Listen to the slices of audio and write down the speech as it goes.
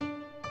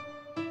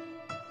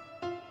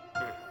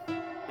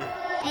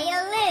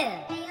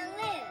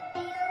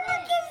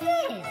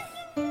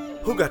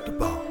Who got the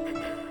ball?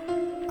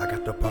 I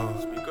got the ball.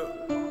 Speak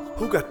up.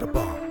 Who got the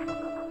ball?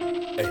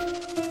 Hey.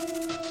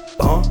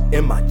 Bomb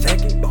in my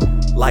jacket,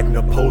 like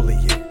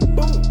Napoleon.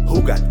 Boom.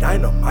 Who got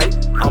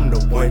dynamite? I'm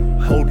the one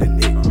holding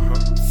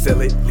it.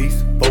 Sell it,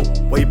 lease, vote,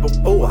 way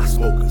before I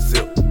smoke a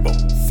zip.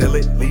 Sell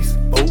it, lease,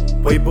 vote,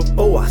 way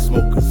before I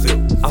smoke a zip.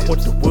 I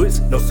want the woods,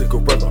 no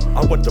cigarella.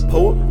 I want the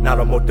poet, not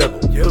a Modelo.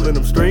 Pulling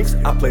them strings,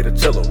 I play the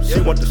cello. She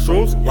want the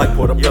shrooms, like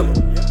Portobello.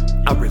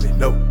 I really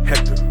know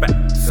Hector,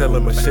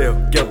 selling Michelle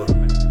Geller.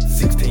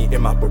 16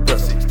 in my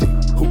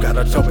Barella. Who got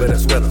a jumper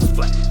that's sweater?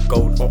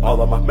 Gold on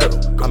all of my metal.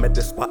 I'm at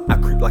this spot, I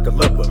creep like a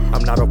leopard.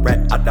 I'm not a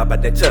rat, I die by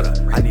that cheddar.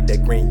 I need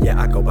that green, yeah,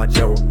 I go by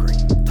Gerald Green.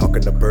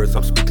 Talking to birds,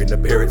 I'm speaking to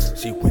parrots.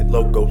 She went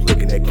loco,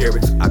 looking at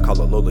carrots. I call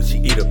her Lola, she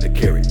eat up the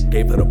carrot.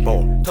 Gave her the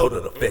bone, told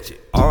her to fetch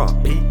it.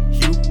 R.I.P.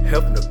 Hugh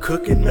Hefner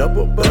cooking up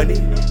a bunny.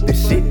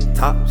 This shit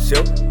top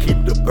shelf,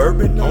 keep the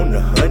bourbon on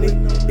the honey.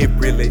 It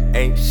really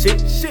ain't shit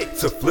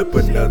to flip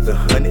another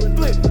honey.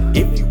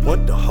 If you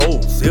want the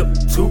whole zip,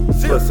 2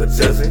 plus a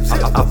dozen.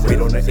 I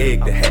wait on the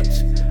egg to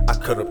hatch. I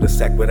cut up the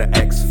sack with an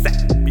axe.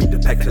 Beat the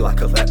pack till I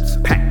collapse.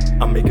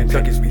 I'm making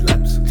junkies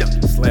relapse.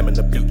 Slamming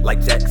the beat like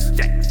jacks.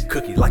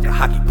 Cookie like a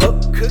hockey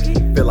puck.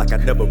 Feel like I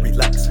never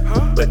relax.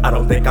 But I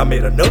don't think I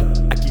made enough.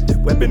 I keep the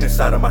weapon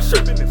inside of my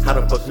shirt. How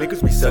the fuck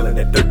niggas be selling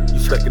that dirt? You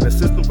stuck in the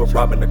system for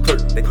robbing the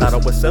clerk. They thought I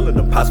was selling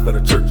them pots for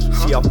the church.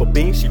 She off a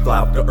beam, she fly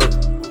off the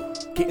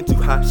earth. Getting too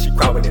hot, she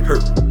cry it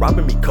hurt.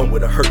 Robbing me come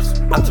with a hearse.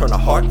 I turn a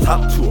hard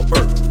top to a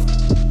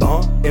bird.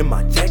 Bomb in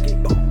my jacket,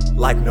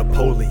 like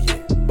Napoleon.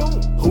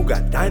 Who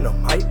got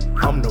dynamite?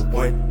 I'm the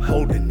one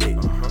holding it.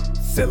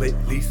 Sell it,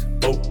 lease,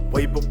 vote,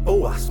 way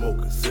before I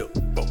smoke a zip.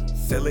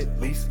 Sell it,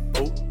 lease,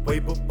 vote, way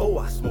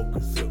before I smoke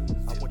a zip.